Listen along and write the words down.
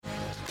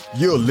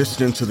You're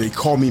listening to the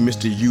Call Me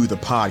Mr. You, the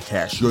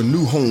podcast, your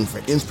new home for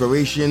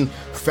inspiration,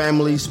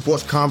 family,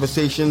 sports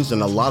conversations,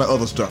 and a lot of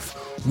other stuff.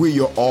 We're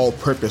your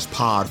all-purpose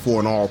pod for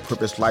an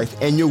all-purpose life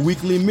and your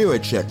weekly mirror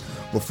check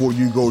before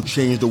you go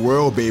change the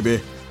world, baby.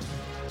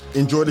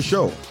 Enjoy the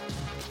show.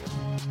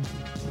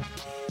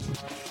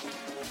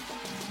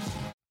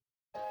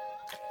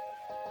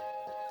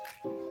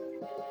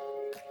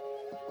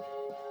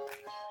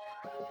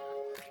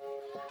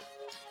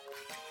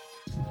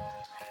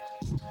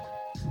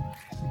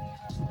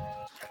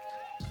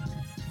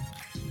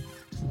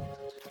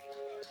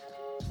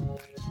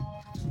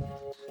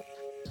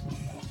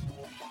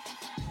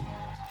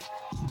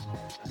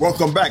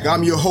 Welcome back.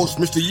 I'm your host,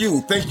 Mr. You.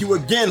 Thank you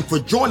again for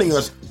joining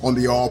us on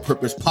the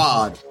All-Purpose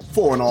Pod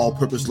for an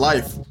All-Purpose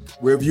Life.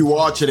 Wherever you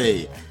are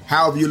today,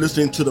 however you're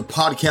listening to the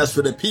podcast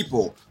for the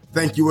people,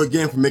 thank you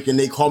again for making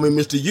They Call Me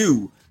Mr.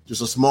 You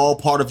just a small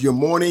part of your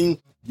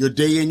morning, your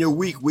day, and your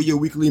week with your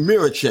weekly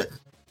mirror check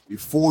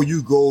before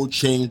you go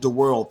change the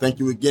world. Thank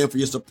you again for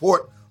your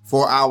support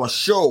for our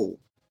show.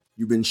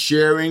 You've been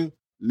sharing,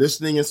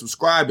 listening, and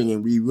subscribing,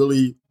 and we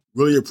really,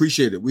 really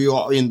appreciate it. We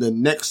are in the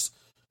next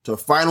to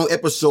final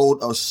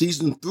episode of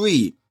season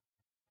 3.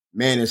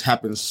 Man, it's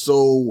happened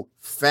so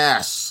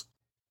fast.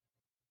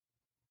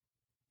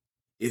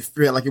 It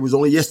felt like it was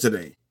only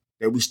yesterday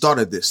that we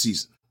started this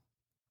season.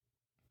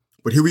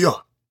 But here we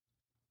are.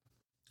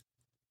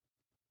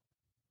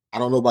 I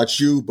don't know about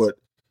you, but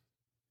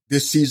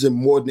this season,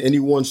 more than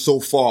anyone so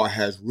far,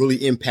 has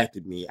really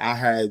impacted me.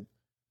 I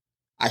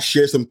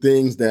shared some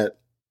things that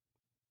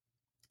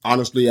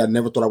honestly I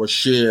never thought I would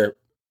share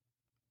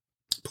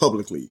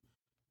publicly.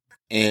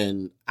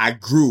 And I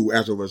grew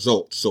as a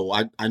result. So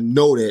I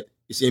know that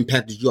it's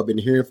impacted you. I've been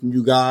hearing from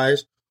you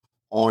guys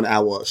on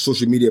our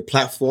social media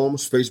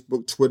platforms,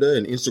 Facebook, Twitter,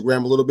 and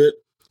Instagram a little bit.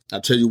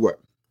 I'll tell you what,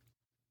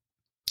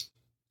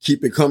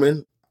 keep it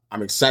coming.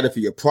 I'm excited for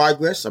your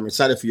progress. I'm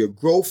excited for your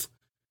growth.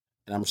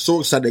 And I'm so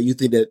excited that you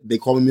think that They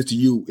Call Me Mr.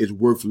 You is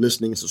worth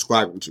listening and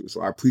subscribing to. So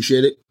I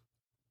appreciate it.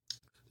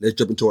 Let's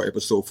jump into our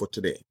episode for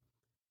today.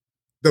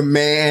 The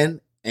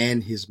man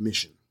and his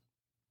mission.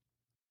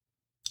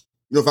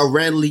 You know, if I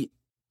randomly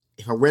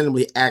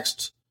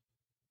asked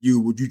you,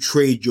 would you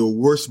trade your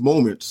worst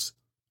moments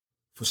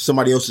for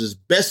somebody else's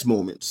best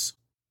moments?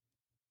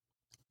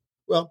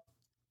 Well,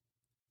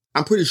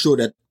 I'm pretty sure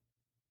that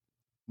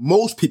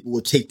most people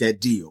would take that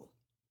deal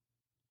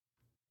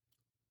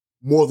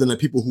more than the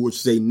people who would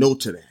say no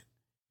to that,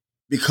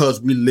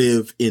 because we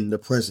live in the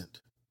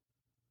present.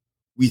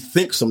 We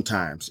think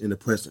sometimes in the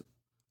present.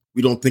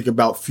 We don't think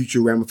about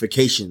future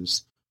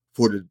ramifications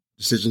for the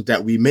decisions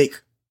that we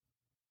make.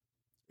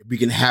 If we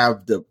can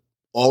have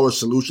all the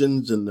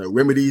solutions and the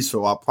remedies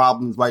for our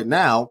problems right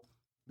now,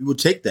 we will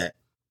take that.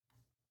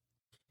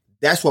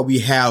 That's why we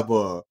have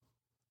a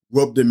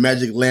rub the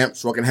magic lamp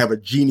so I can have a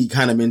genie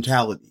kind of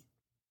mentality.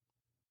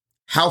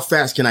 How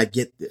fast can I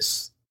get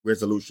this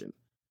resolution?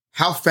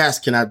 How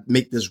fast can I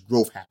make this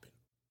growth happen?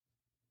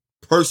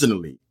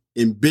 Personally,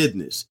 in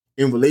business,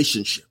 in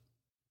relationship.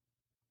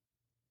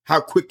 How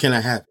quick can I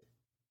have it?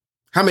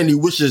 How many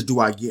wishes do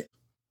I get?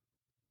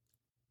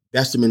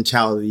 That's the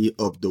mentality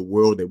of the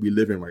world that we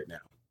live in right now.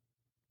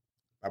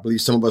 I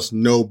believe some of us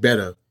know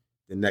better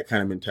than that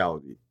kind of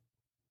mentality.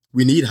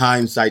 We need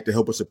hindsight to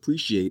help us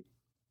appreciate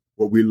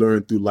what we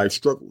learned through life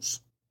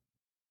struggles.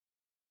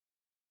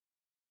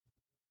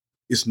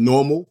 It's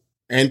normal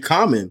and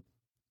common,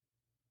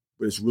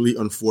 but it's really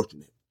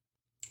unfortunate.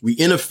 We,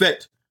 in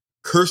effect,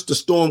 curse the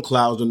storm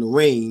clouds and the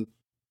rain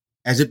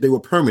as if they were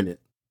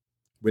permanent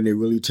when they're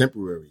really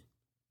temporary.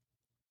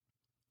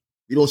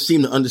 We don't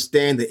seem to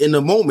understand that in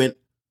the moment,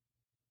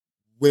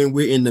 when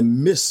we're in the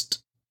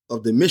midst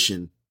of the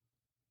mission,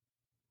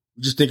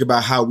 we just think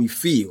about how we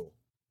feel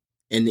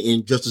and the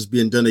injustice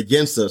being done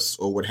against us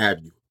or what have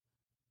you.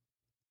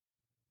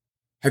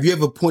 Have you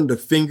ever pointed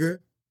a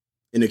finger,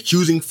 an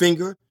accusing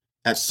finger,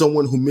 at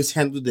someone who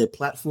mishandled their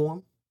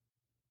platform?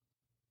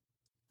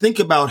 Think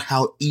about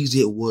how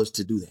easy it was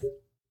to do that.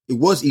 It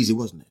was easy,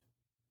 wasn't it?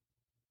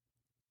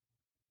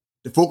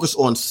 The focus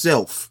on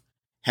self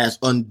has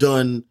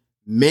undone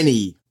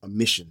many a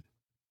mission,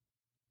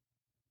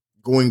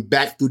 going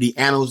back through the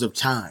annals of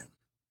time.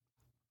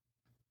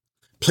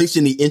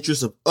 Placing the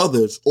interests of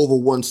others over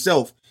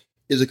oneself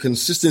is a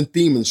consistent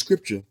theme in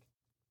Scripture,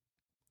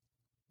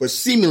 but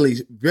seemingly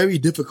very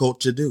difficult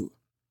to do.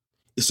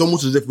 It's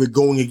almost as if we're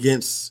going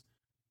against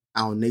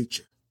our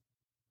nature.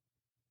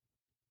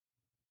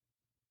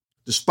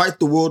 Despite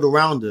the world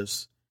around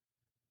us,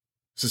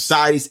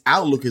 society's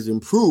outlook is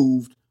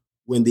improved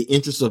when the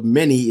interests of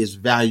many is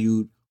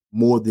valued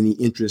more than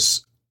the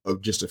interests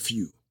of just a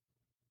few.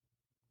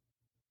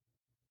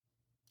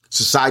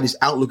 Society's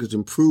outlook is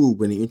improved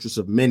when the interest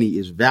of many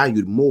is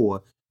valued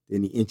more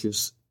than the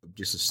interest of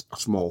just a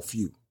small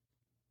few.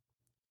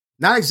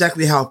 Not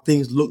exactly how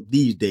things look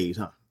these days,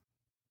 huh?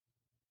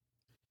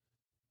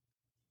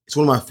 It's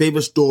one of my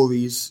favorite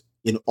stories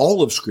in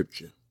all of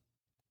Scripture.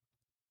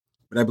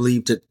 But I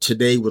believe that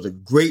today was a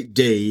great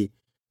day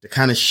to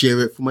kind of share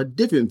it from a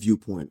different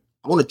viewpoint.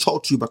 I want to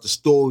talk to you about the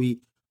story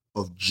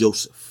of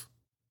Joseph.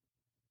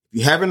 If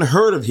you haven't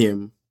heard of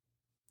him,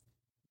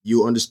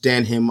 you'll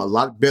understand him a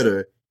lot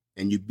better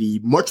and you'll be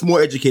much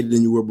more educated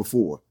than you were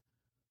before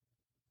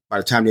by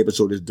the time the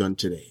episode is done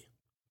today.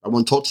 I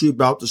want to talk to you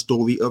about the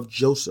story of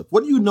Joseph.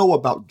 What do you know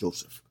about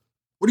Joseph?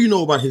 What do you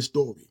know about his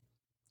story?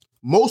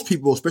 Most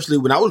people, especially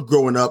when I was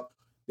growing up,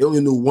 they only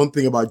knew one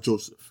thing about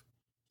Joseph.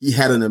 He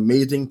had an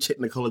amazing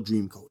Technicolor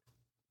Dreamcoat.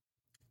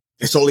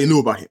 That's all they knew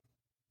about him.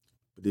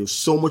 But there's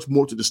so much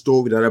more to the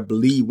story that I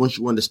believe once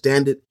you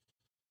understand it,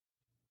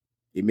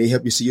 it may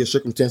help you see your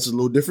circumstances a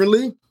little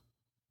differently,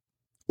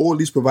 or at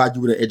least provide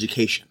you with an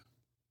education.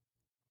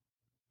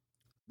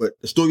 But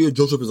the story of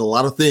Joseph is a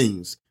lot of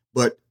things,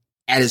 but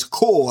at its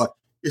core,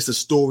 it's a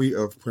story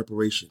of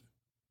preparation.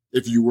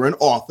 If you were an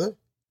author,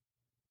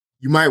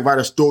 you might write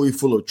a story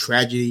full of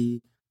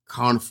tragedy,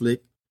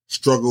 conflict,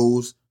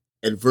 struggles,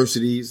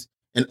 adversities,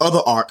 and other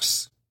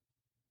arcs,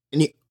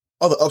 any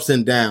other ups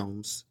and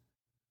downs,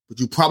 but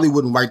you probably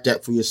wouldn't write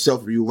that for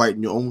yourself if you were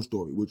writing your own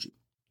story, would you?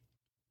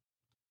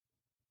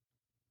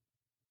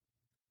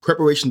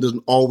 Preparation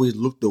doesn't always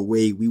look the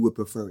way we would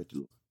prefer it to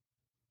look.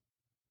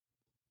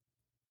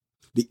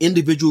 The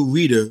individual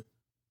reader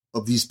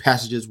of these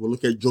passages will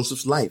look at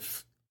Joseph's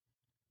life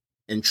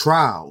and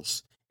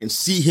trials and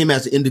see him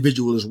as an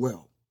individual as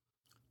well.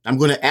 I'm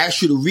going to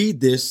ask you to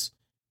read this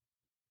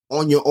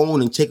on your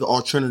own and take an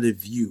alternative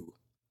view.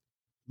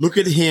 Look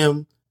at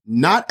him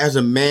not as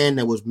a man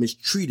that was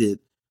mistreated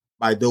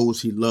by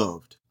those he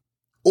loved,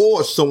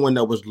 or someone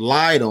that was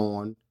lied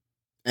on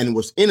and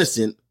was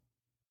innocent,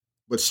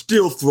 but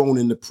still thrown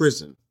into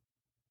prison.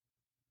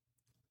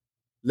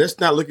 Let's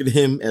not look at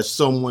him as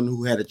someone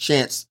who had a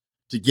chance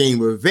to gain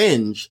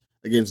revenge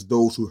against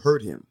those who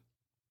hurt him,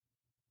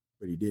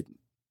 but he didn't.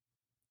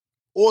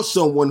 Or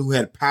someone who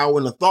had power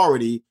and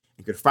authority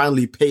and could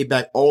finally pay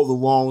back all the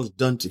wrongs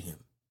done to him.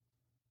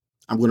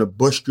 I'm going to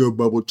bust your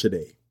bubble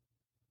today.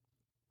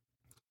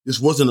 This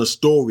wasn't a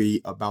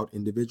story about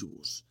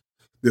individuals.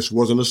 This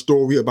wasn't a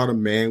story about a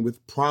man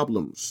with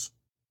problems.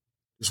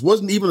 This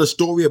wasn't even a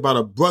story about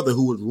a brother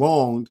who was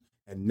wronged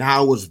and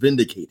now was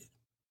vindicated.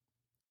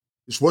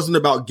 This wasn't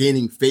about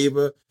gaining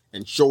favor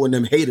and showing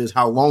them haters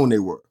how wrong they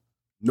were.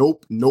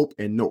 Nope, nope,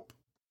 and nope.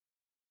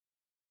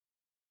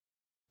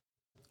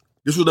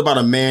 This was about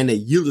a man that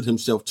yielded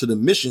himself to the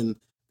mission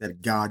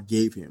that God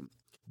gave him.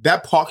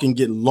 That part can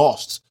get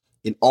lost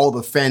in all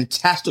the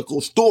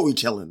fantastical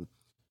storytelling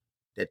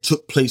that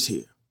took place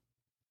here.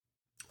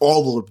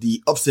 All of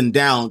the ups and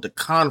downs, the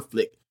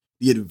conflict,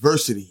 the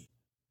adversity,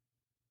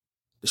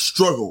 the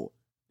struggle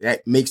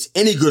that makes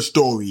any good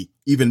story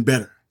even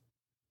better.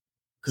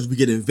 Because we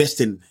get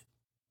invested in it.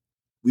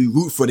 We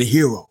root for the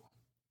hero.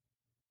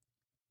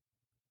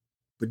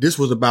 But this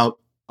was about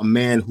a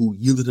man who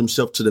yielded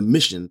himself to the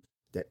mission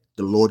that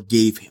the Lord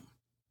gave him.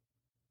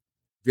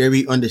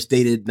 Very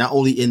understated, not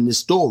only in this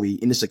story,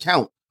 in this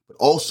account, but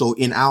also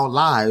in our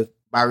lives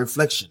by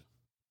reflection.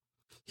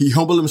 He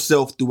humbled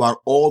himself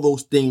throughout all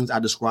those things I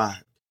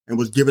described and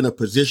was given a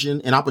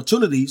position and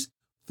opportunities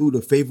through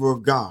the favor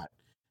of God,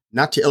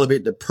 not to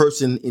elevate the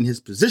person in his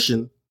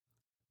position,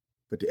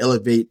 but to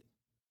elevate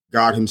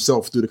God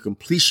himself through the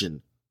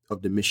completion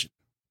of the mission.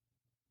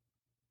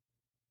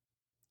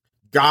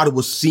 God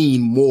was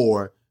seen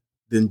more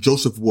than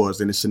Joseph was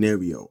in this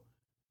scenario.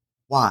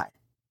 Why?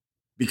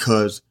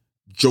 Because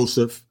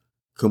Joseph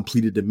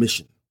completed the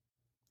mission.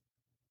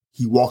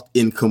 He walked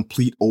in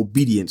complete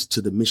obedience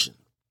to the mission.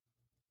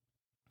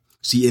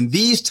 See, in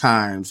these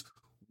times,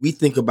 we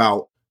think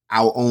about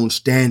our own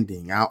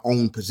standing, our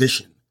own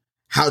position.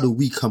 How do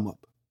we come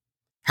up?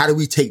 How do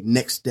we take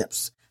next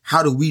steps?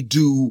 How do we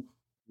do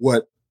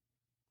what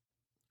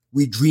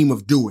we dream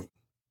of doing?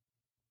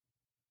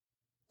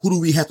 Who do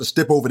we have to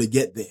step over to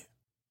get there?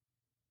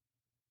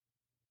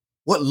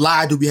 What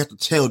lie do we have to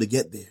tell to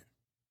get there?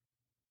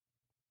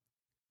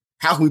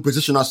 How can we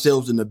position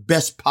ourselves in the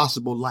best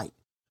possible light?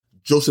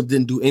 Joseph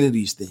didn't do any of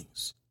these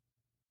things.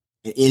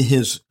 And in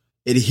his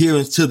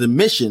adherence to the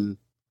mission,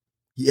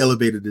 he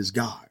elevated his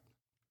God.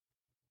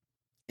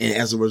 And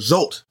as a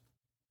result,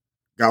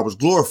 God was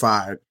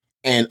glorified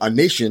and a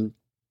nation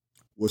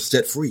was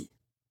set free.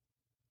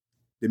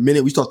 The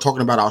minute we start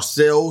talking about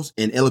ourselves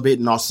and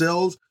elevating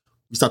ourselves,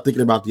 we start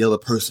thinking about the other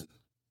person.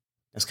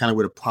 That's kind of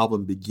where the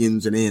problem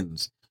begins and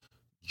ends.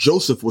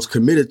 Joseph was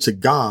committed to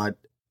God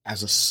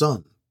as a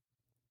son,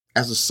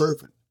 as a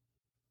servant.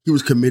 He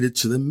was committed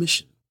to the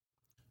mission.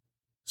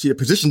 See, the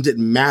position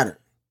didn't matter.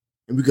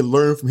 And we can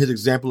learn from his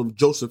example of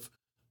Joseph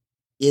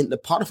in the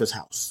Potiphar's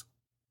house,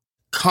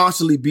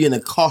 constantly being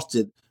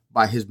accosted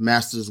by his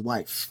master's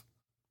wife.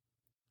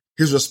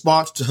 His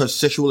response to her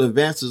sexual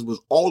advances was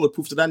all the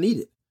proof that I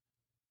needed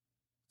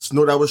to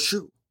know that was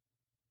true.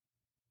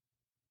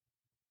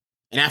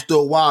 And after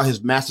a while,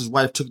 his master's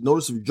wife took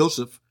notice of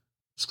Joseph,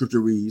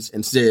 scripture reads,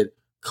 and said,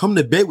 "Come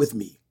to bed with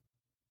me."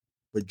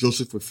 But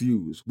Joseph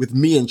refused. "With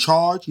me in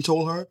charge," he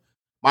told her,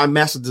 "my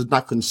master does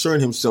not concern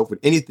himself with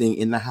anything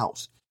in the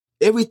house.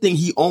 Everything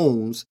he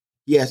owns,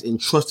 he has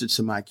entrusted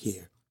to my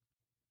care.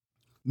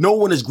 No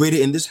one is greater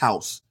in this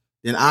house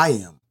than I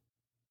am.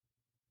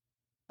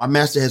 My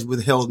master has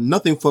withheld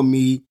nothing from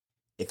me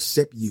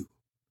except you,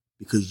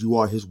 because you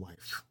are his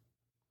wife.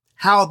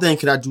 How then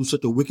could I do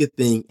such a wicked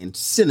thing and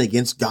sin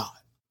against God?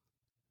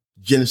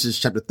 Genesis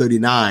chapter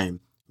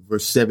 39,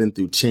 verse 7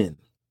 through 10,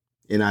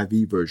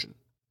 NIV version.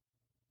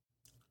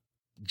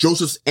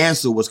 Joseph's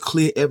answer was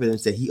clear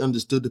evidence that he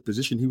understood the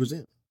position he was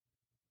in.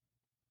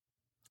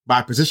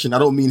 By position, I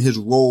don't mean his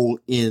role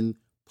in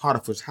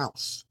Potiphar's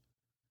house.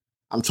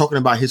 I'm talking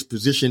about his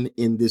position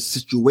in this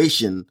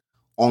situation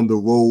on the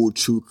road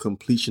to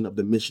completion of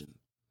the mission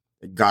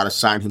that God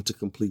assigned him to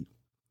complete.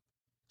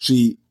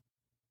 See,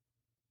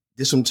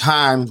 there's some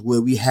times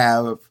where we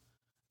have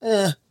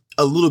a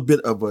little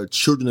bit of a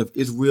children of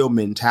Israel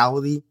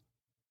mentality.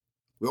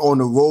 We're on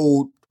the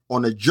road,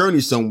 on a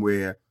journey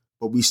somewhere,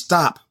 but we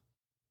stop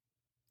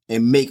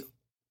and make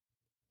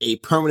a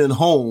permanent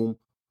home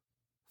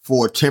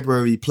for a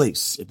temporary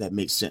place, if that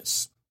makes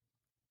sense.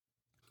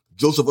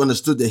 Joseph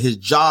understood that his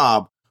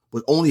job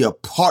was only a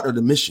part of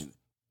the mission.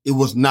 It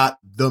was not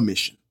the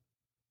mission.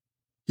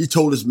 He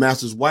told his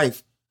master's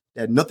wife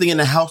that nothing in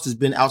the house has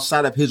been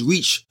outside of his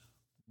reach,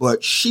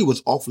 but she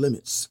was off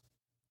limits.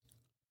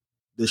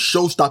 The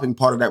show-stopping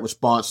part of that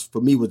response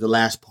for me was the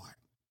last part.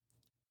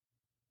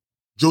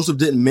 Joseph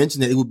didn't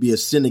mention that it would be a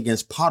sin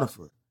against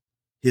Potiphar,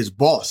 his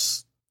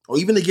boss, or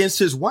even against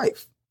his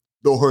wife,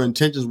 though her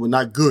intentions were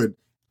not good,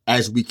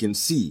 as we can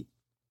see.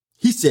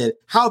 He said,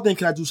 how then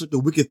can I do such a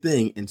wicked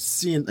thing and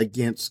sin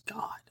against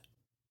God?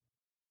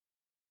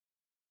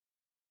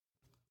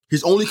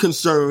 His only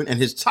concern and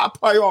his top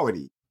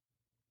priority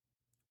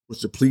was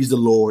to please the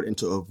Lord and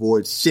to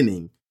avoid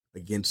sinning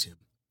against him.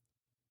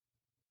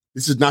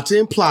 This is not to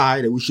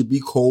imply that we should be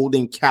cold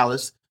and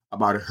callous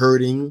about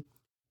hurting,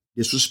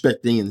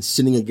 disrespecting, and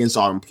sinning against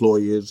our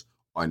employers,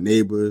 our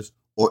neighbors,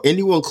 or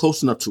anyone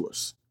close enough to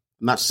us.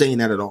 I'm not saying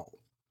that at all.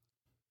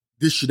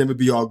 This should never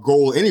be our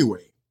goal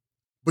anyway.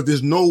 But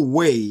there's no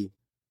way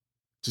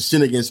to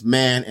sin against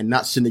man and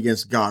not sin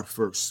against God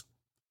first.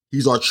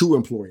 He's our true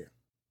employer.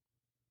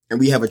 And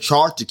we have a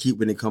charge to keep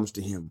when it comes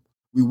to him.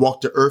 We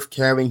walk the earth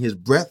carrying his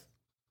breath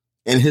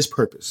and his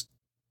purpose.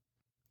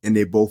 And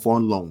they're both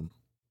on loan.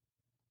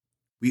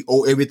 We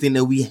owe everything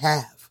that we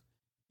have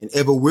and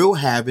ever will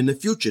have in the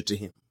future to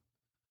him.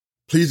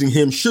 Pleasing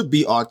him should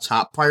be our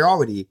top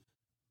priority,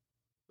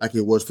 like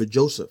it was for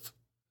Joseph.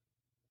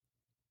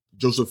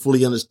 Joseph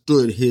fully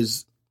understood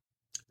his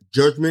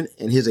judgment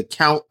and his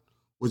account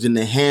was in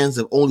the hands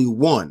of only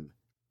one,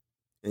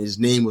 and his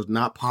name was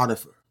not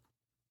Potiphar.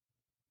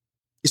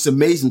 It's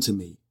amazing to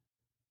me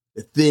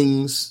the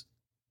things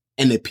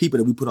and the people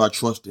that we put our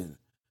trust in.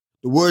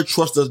 The word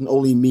trust doesn't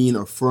only mean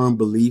a firm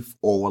belief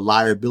or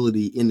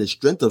reliability in the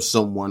strength of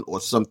someone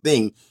or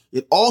something.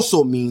 It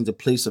also means a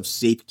place of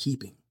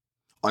safekeeping,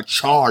 a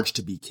charge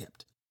to be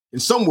kept. In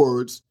some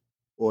words,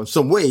 or in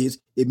some ways,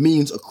 it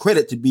means a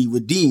credit to be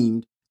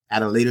redeemed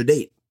at a later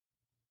date.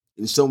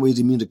 In some ways,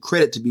 it means a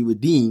credit to be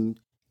redeemed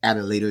at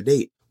a later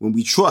date. When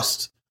we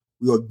trust,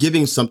 we are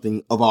giving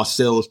something of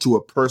ourselves to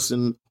a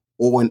person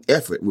or an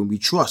effort. When we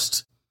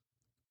trust,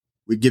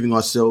 we're giving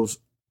ourselves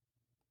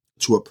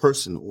to a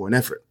person or an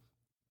effort.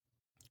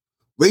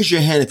 Raise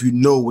your hand if you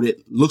know what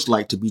it looks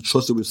like to be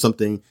trusted with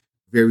something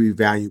very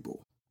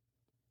valuable.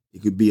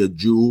 It could be a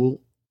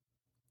jewel.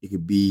 It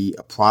could be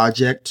a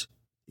project.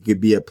 It could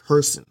be a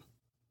person.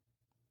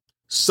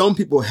 Some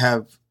people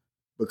have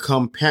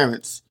become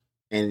parents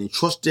and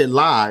entrust their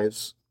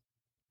lives,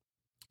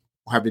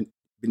 or have been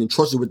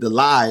entrusted with the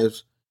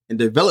lives and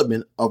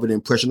development of an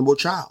impressionable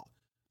child.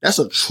 That's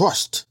a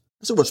trust.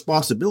 That's a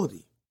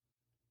responsibility.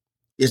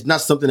 It's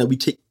not something that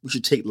we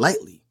should take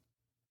lightly.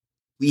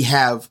 We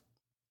have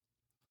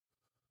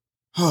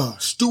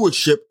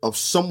stewardship of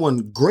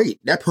someone great.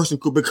 That person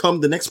could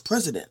become the next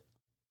president.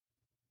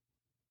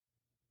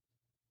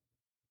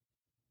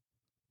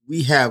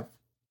 We have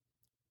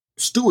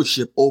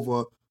stewardship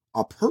over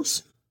a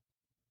person,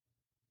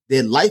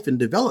 their life and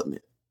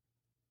development.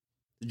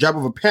 The job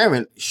of a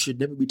parent should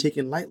never be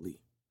taken lightly.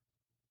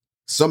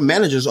 Some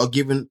managers are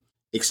given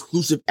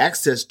exclusive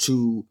access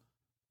to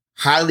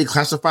highly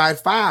classified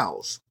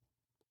files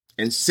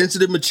and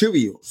sensitive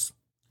materials,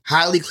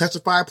 highly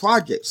classified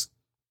projects.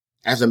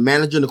 As a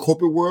manager in the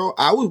corporate world,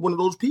 I was one of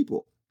those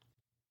people.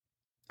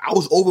 I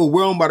was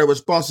overwhelmed by the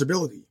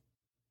responsibility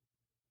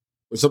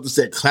when something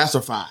said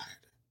classified.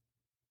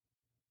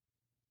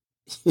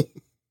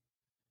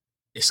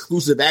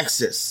 Exclusive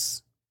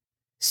access,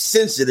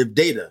 sensitive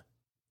data.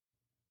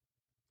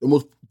 It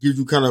almost gives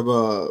you kind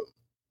of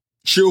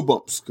chill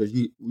bumps because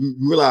you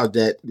realize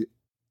that the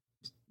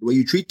way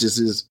you treat this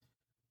is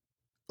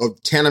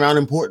of tantamount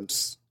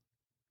importance.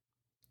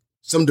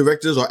 Some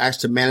directors are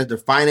asked to manage the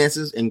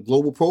finances and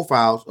global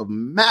profiles of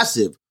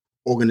massive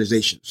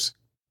organizations.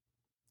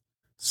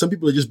 Some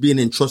people are just being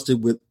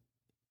entrusted with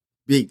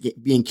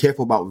being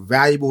careful about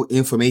valuable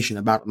information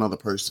about another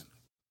person.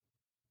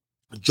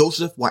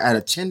 Joseph, while at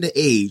a tender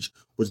age,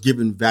 was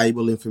given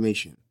valuable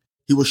information.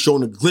 He was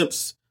shown a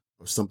glimpse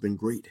of something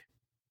great.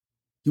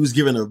 He was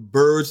given a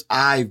bird's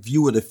eye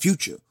view of the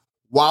future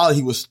while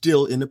he was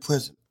still in the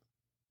present.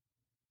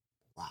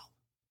 Wow.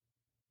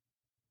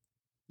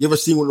 You ever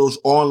seen one of those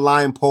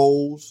online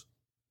polls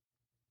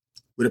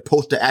with a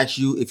poster asks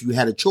you if you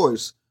had a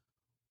choice,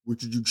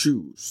 which would you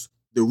choose?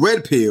 The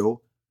red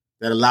pill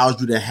that allows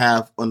you to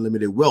have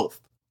unlimited wealth,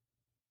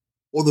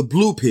 or the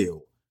blue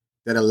pill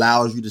that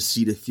allows you to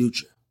see the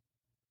future?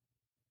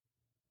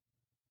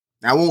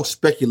 Now, I won't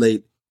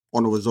speculate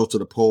on the results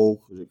of the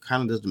poll because it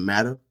kind of doesn't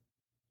matter.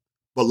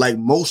 But like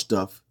most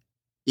stuff,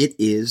 it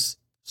is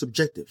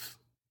subjective.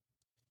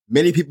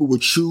 Many people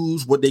would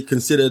choose what they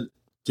consider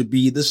to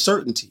be the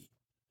certainty.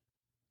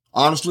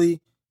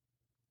 Honestly,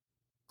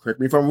 correct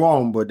me if I'm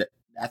wrong, but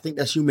I think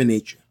that's human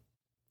nature,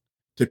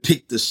 to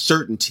pick the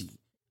certainty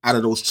out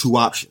of those two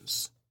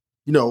options.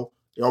 You know,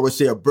 they always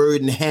say a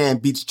bird in the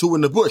hand beats two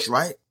in the bush,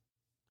 right?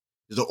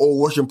 There's an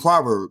old Russian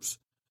proverbs.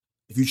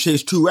 If you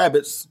chase two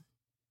rabbits,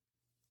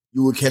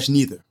 you will catch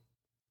neither.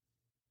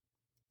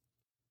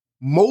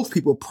 Most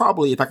people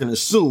probably, if I can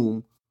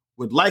assume,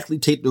 would likely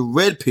take the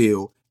red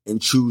pill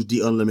and choose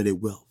the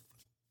unlimited wealth.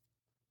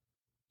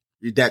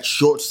 Is that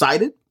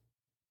short-sighted?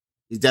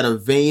 Is that a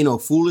vain or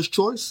foolish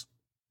choice?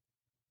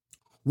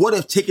 What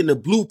if taking the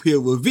blue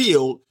pill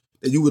revealed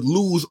that you would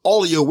lose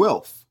all of your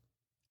wealth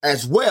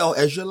as well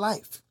as your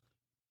life?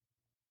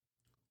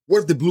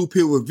 What if the blue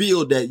pill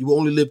revealed that you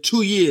only live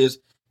 2 years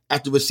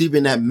after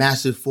receiving that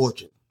massive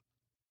fortune?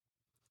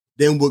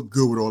 Then what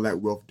good would all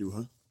that wealth do,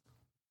 huh?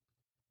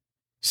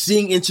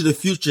 Seeing into the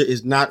future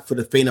is not for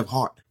the faint of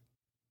heart.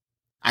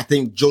 I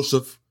think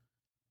Joseph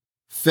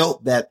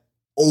felt that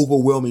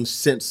overwhelming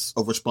sense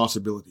of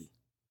responsibility.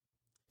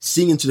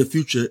 Seeing into the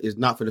future is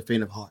not for the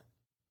faint of heart.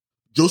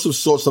 Joseph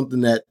saw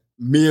something that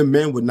mere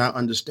men would not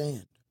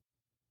understand.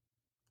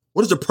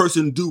 What does a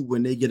person do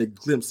when they get a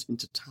glimpse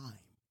into time?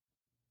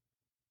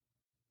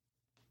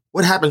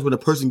 What happens when a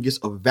person gets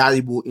a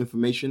valuable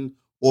information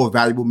or a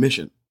valuable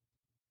mission?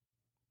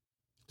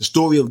 The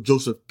story of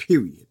Joseph,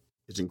 period,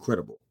 is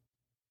incredible.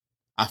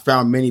 I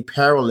found many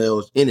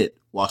parallels in it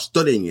while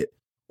studying it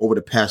over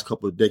the past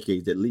couple of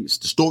decades at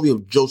least. The story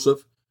of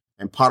Joseph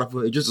and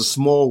Potiphar is just a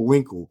small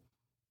wrinkle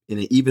in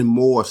an even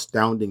more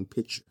astounding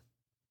picture.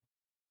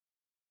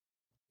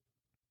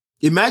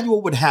 Imagine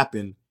what would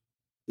happen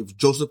if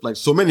Joseph, like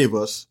so many of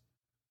us,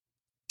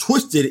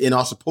 twisted in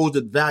our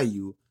supposed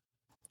value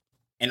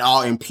and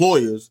our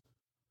employers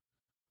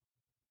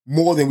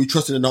more than we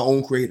trusted in our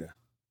own creator.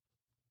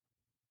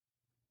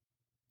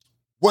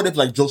 What if,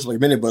 like Joseph, like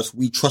many of us,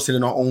 we trusted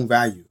in our own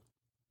value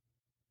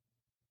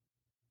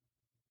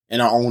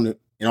and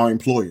our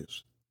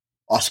employers,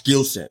 our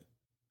skill set?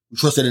 We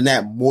trusted in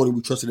that more than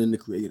we trusted in the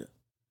creator.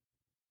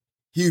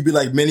 He would be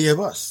like many of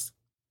us,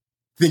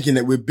 thinking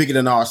that we're bigger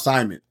than our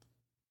assignment,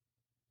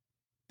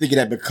 thinking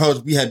that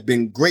because we had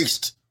been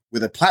graced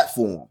with a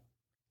platform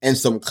and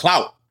some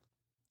clout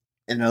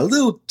and a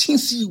little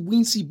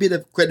teensy-weensy bit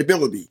of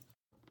credibility,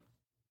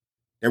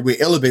 that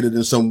we're elevated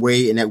in some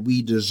way and that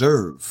we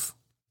deserve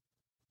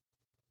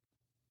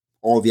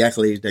all the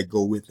accolades that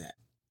go with that,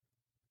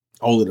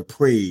 all of the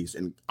praise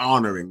and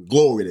honor and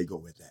glory that go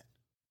with that.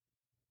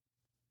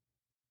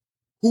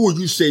 Who would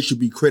you say should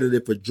be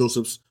credited for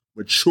Joseph's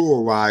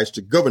mature rise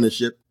to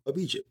governorship of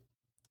Egypt,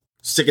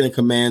 second in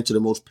command to the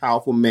most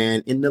powerful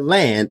man in the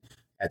land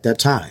at that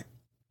time?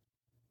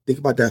 Think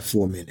about that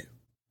for a minute.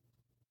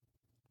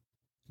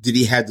 Did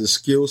he have the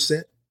skill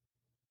set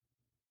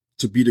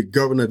to be the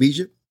governor of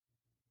Egypt?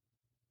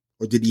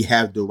 Or did he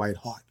have the right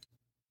heart?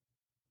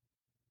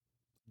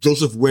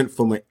 Joseph went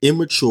from an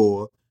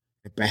immature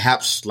and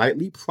perhaps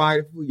slightly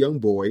prideful young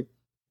boy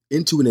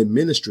into an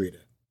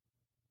administrator,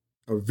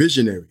 a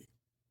visionary,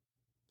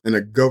 and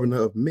a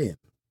governor of men.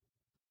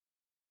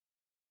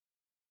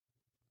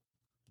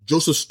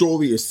 Joseph's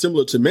story is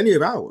similar to many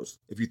of ours,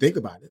 if you think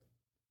about it.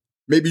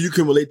 Maybe you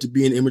can relate to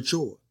being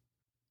immature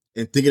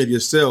and thinking of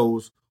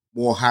yourselves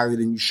more highly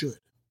than you should.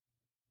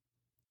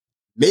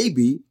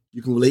 Maybe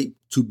you can relate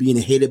to being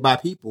hated by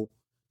people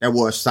that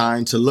were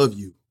assigned to love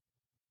you.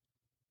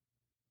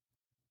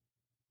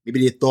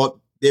 Maybe they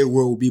thought their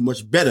world would be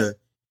much better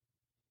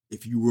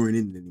if you weren't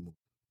in it anymore.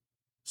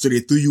 So they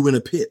threw you in a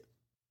pit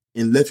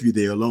and left you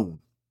there alone.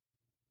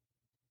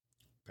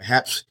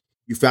 Perhaps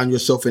you found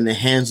yourself in the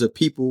hands of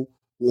people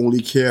who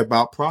only care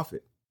about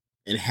profit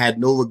and had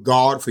no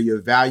regard for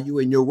your value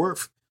and your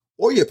worth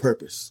or your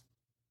purpose.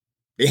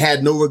 They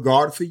had no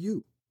regard for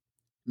you.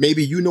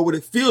 Maybe you know what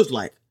it feels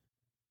like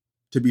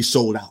to be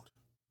sold out.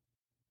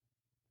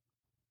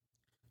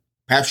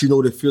 Perhaps you know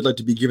what it feels like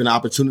to be given the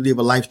opportunity of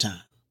a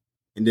lifetime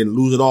and then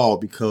lose it all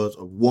because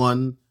of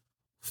one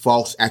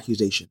false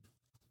accusation.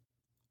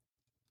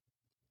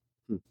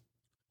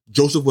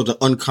 Joseph was an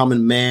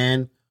uncommon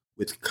man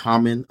with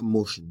common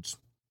emotions.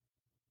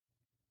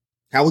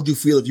 How would you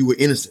feel if you were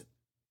innocent,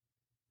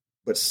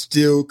 but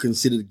still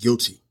considered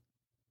guilty?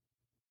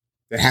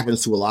 That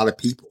happens to a lot of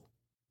people.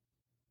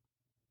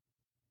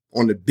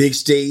 On the big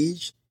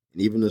stage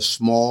and even the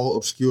small,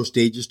 obscure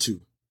stages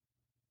too.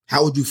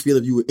 How would you feel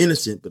if you were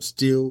innocent, but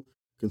still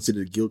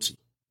considered guilty?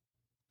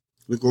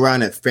 Look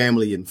around at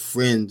family and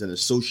friends and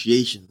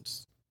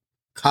associations,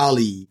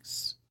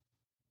 colleagues,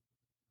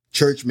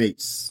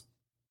 churchmates,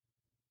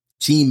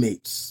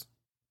 teammates,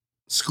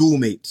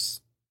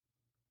 schoolmates.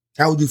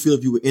 How would you feel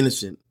if you were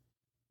innocent,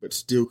 but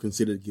still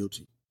considered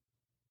guilty?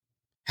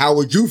 How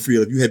would you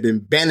feel if you had been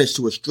banished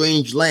to a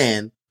strange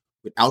land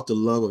without the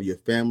love of your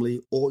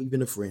family or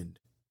even a friend?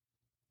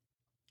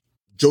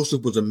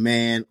 Joseph was a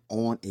man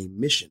on a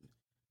mission,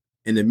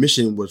 and the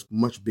mission was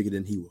much bigger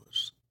than he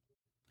was.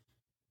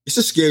 It's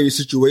a scary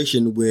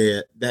situation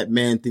where that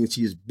man thinks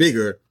he is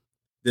bigger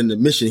than the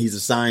mission he's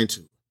assigned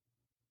to.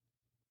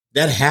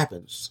 That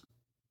happens.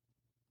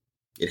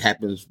 It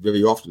happens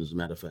very often, as a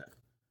matter of fact.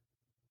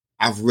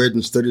 I've read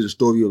and studied the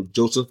story of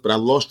Joseph, but I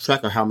lost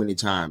track of how many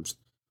times.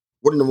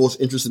 One of the most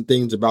interesting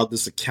things about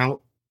this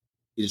account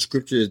in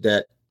Scripture is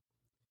that,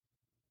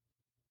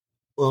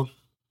 well,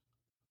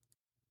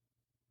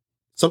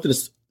 something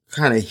is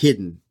kind of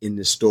hidden in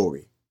this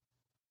story.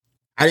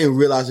 I didn't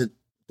realize it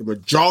the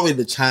majority of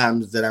the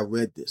times that I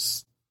read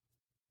this.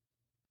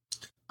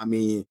 I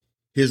mean,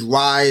 his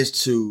rise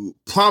to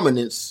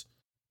prominence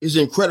is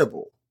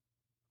incredible.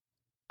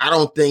 I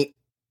don't think,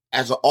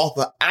 as an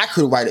author, I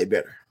could write it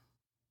better.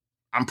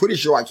 I'm pretty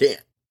sure I can.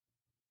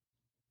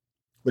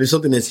 But it's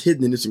something that's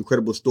hidden in this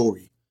incredible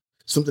story.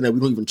 Something that we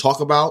don't even talk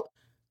about.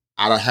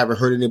 I haven't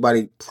heard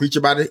anybody preach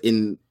about it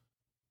in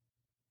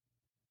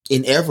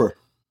ever.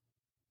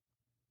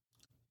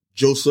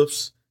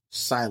 Joseph's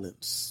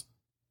silence.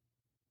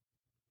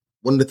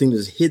 One of the things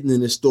that's hidden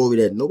in this story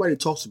that nobody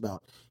talks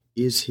about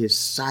is his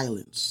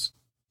silence.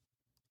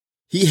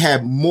 He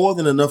had more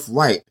than enough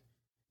right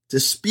to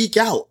speak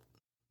out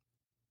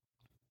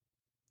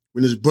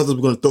when his brothers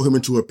were going to throw him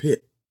into a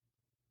pit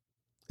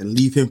and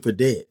leave him for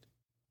dead.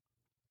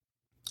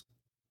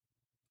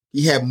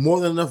 He had more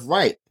than enough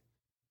right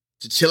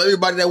to tell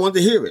everybody that wanted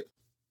to hear it.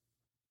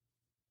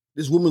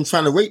 This woman's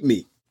trying to rape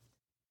me,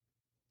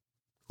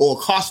 or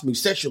accost me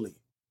sexually,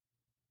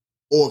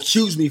 or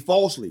accuse me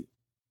falsely.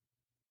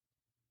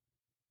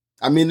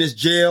 I'm in this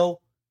jail,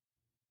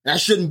 and I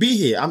shouldn't be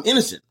here. I'm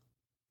innocent.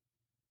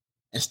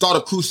 And start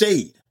a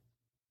crusade.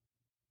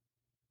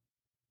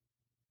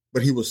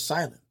 But he was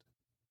silent.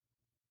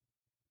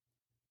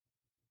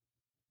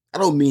 I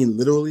don't mean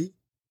literally.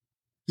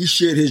 He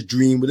shared his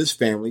dream with his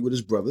family, with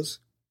his brothers,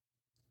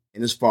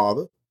 and his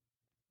father.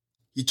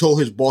 He told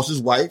his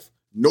boss's wife,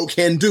 no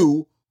can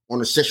do on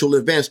the sexual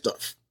advance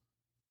stuff.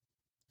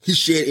 He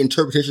shared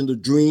interpretations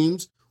of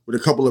dreams with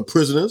a couple of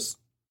prisoners.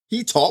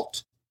 He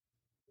talked,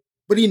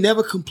 but he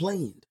never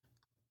complained.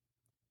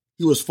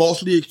 He was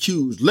falsely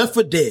accused, left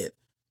for dead,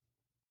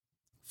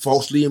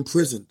 falsely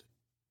imprisoned,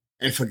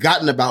 and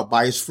forgotten about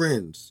by his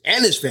friends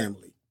and his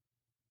family.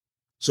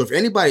 So if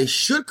anybody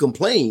should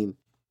complain,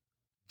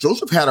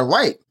 Joseph had a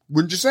right,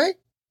 wouldn't you say?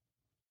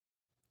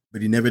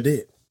 But he never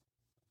did.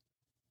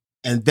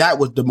 And that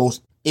was the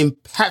most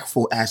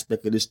impactful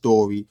aspect of this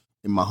story,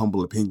 in my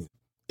humble opinion.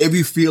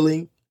 Every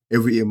feeling,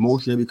 every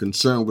emotion, every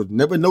concern was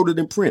never noted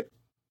in print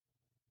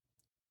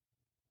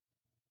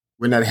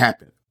when that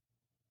happened.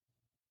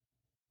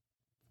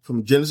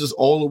 From Genesis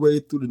all the way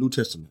through the New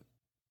Testament.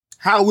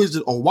 How is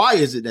it, or why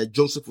is it, that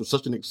Joseph was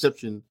such an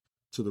exception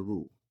to the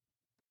rule?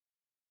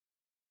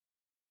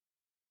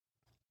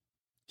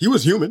 He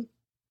was human,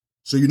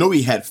 so you know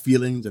he had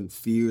feelings and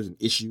fears and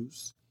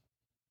issues.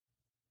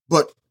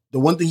 But the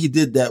one thing he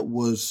did that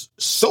was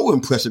so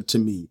impressive to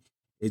me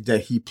is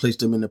that he placed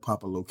them in the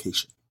proper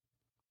location.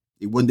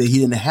 One day he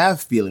didn't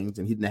have feelings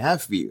and he didn't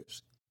have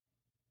fears,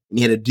 and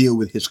he had to deal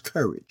with his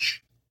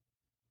courage.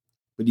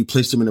 But he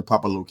placed them in the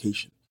proper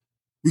location.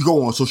 We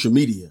go on social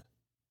media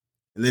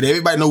and let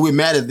everybody know we're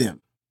mad at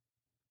them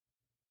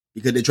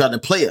because they tried to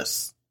play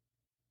us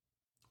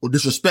or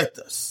disrespect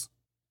us.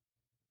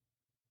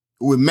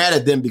 We're mad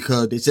at them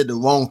because they said the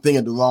wrong thing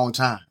at the wrong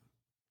time,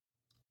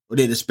 or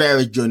they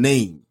disparaged your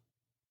name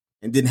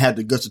and didn't have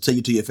the guts to tell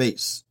you to your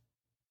face.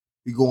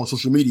 We go on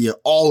social media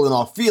all in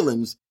our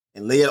feelings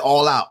and lay it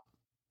all out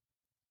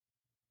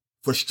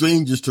for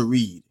strangers to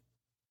read.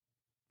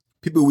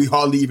 People we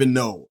hardly even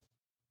know.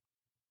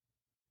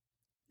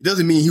 It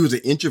doesn't mean he was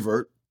an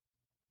introvert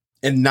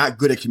and not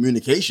good at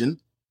communication.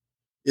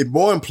 It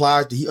more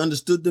implies that he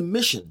understood the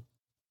mission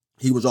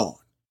he was on,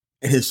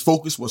 and his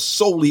focus was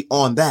solely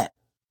on that.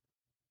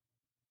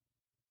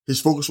 His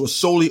focus was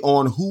solely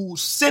on who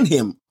sent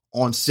him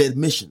on said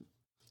mission.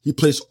 He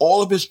placed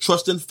all of his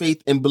trust and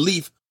faith and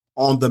belief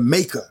on the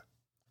maker,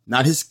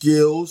 not his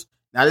skills,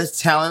 not his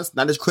talents,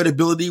 not his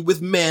credibility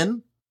with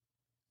men,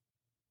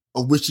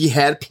 of which he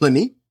had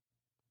plenty,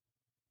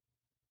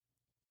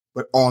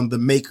 but on the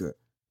maker.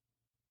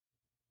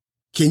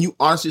 Can you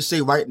honestly say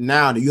right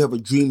now that you have a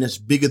dream that's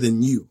bigger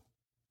than you?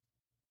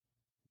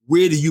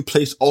 Where do you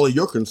place all of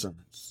your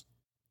concerns?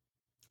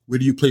 Where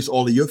do you place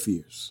all of your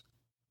fears?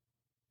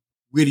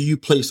 Where do you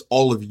place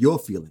all of your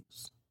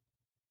feelings?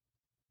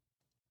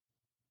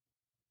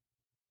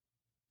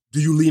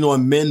 Do you lean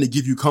on men to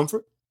give you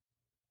comfort?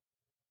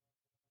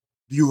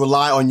 Do you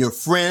rely on your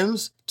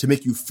friends to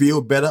make you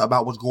feel better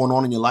about what's going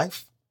on in your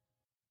life?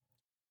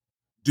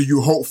 Do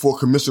you hope for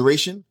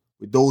commiseration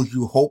with those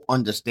you hope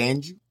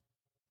understand you?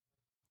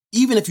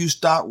 Even if you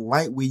start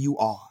right where you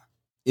are,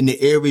 in the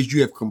areas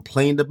you have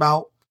complained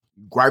about,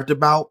 griped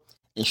about,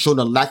 and shown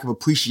a lack of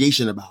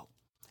appreciation about,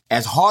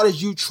 as hard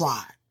as you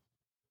try,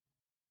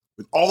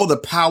 with all the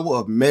power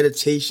of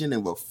meditation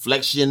and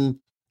reflection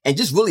and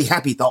just really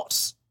happy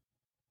thoughts,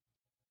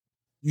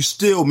 you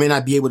still may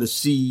not be able to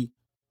see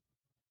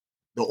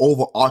the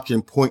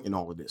overarching point in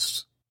all of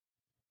this.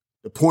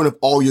 The point of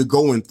all you're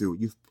going through.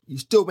 You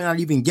still may not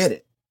even get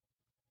it.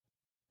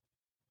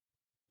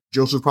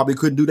 Joseph probably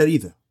couldn't do that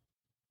either.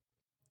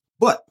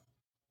 But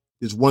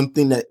there's one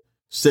thing that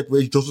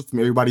separates Joseph from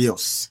everybody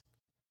else.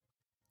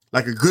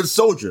 Like a good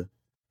soldier,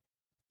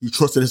 he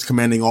trusted his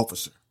commanding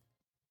officer.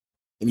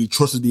 And he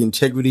trusted the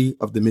integrity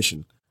of the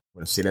mission. I'm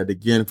going to say that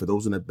again for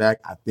those in the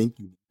back. I think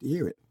you need to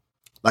hear it.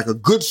 Like a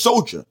good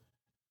soldier,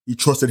 he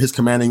trusted his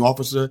commanding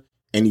officer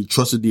and he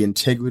trusted the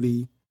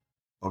integrity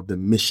of the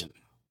mission.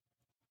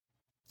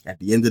 At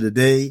the end of the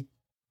day,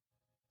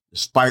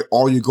 despite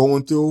all you're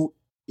going through,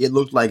 it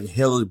looks like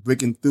hell is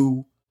breaking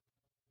through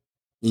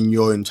in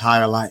your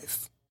entire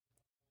life.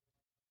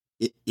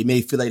 It may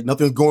feel like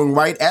nothing's going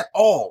right at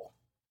all,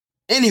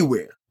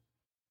 anywhere.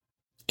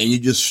 And you're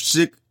just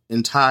sick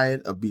and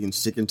tired of being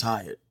sick and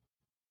tired.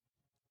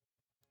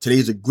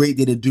 Today's a great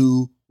day to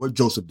do what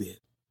Joseph did.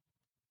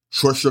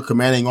 Trust your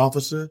commanding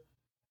officer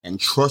and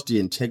trust the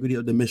integrity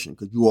of the mission,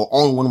 because you are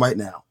on one right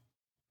now.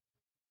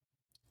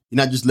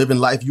 You're not just living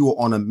life, you are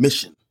on a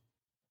mission.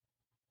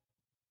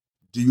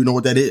 Do you know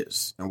what that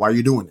is and why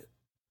you're doing it?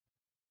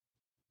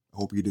 I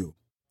hope you do.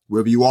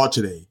 Wherever you are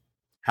today,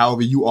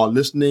 however you are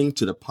listening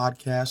to the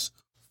podcast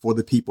for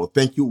the people,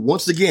 thank you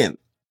once again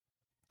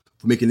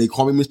for making They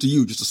Call Me Mr.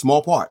 You just a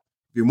small part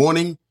of your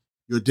morning,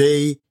 your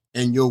day,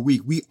 and your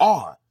week. We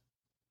are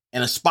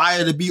and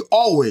aspire to be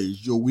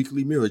always your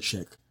weekly mirror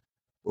check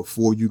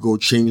before you go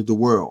change the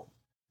world.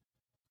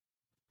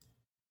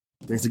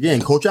 Thanks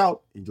again. Coach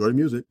out. Enjoy the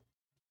music.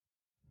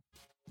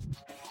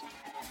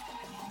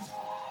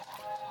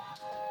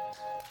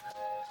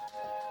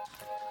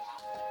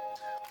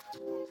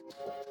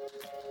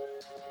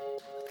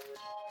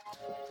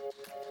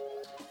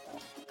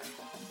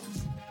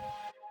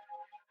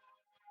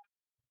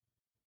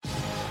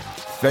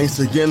 Thanks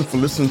again for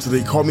listening to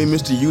They Call Me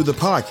Mr. You, the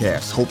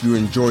podcast. Hope you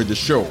enjoyed the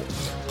show.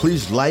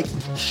 Please like,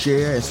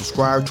 share, and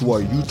subscribe to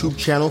our YouTube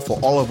channel for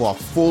all of our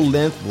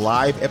full-length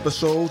live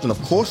episodes. And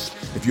of course,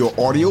 if you're an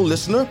audio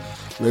listener,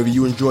 wherever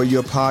you enjoy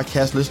your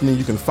podcast listening,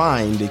 you can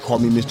find They Call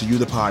Me Mr. You,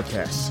 the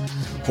podcast.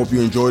 Hope you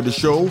enjoyed the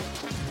show.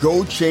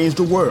 Go change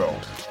the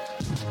world.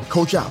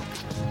 Coach out.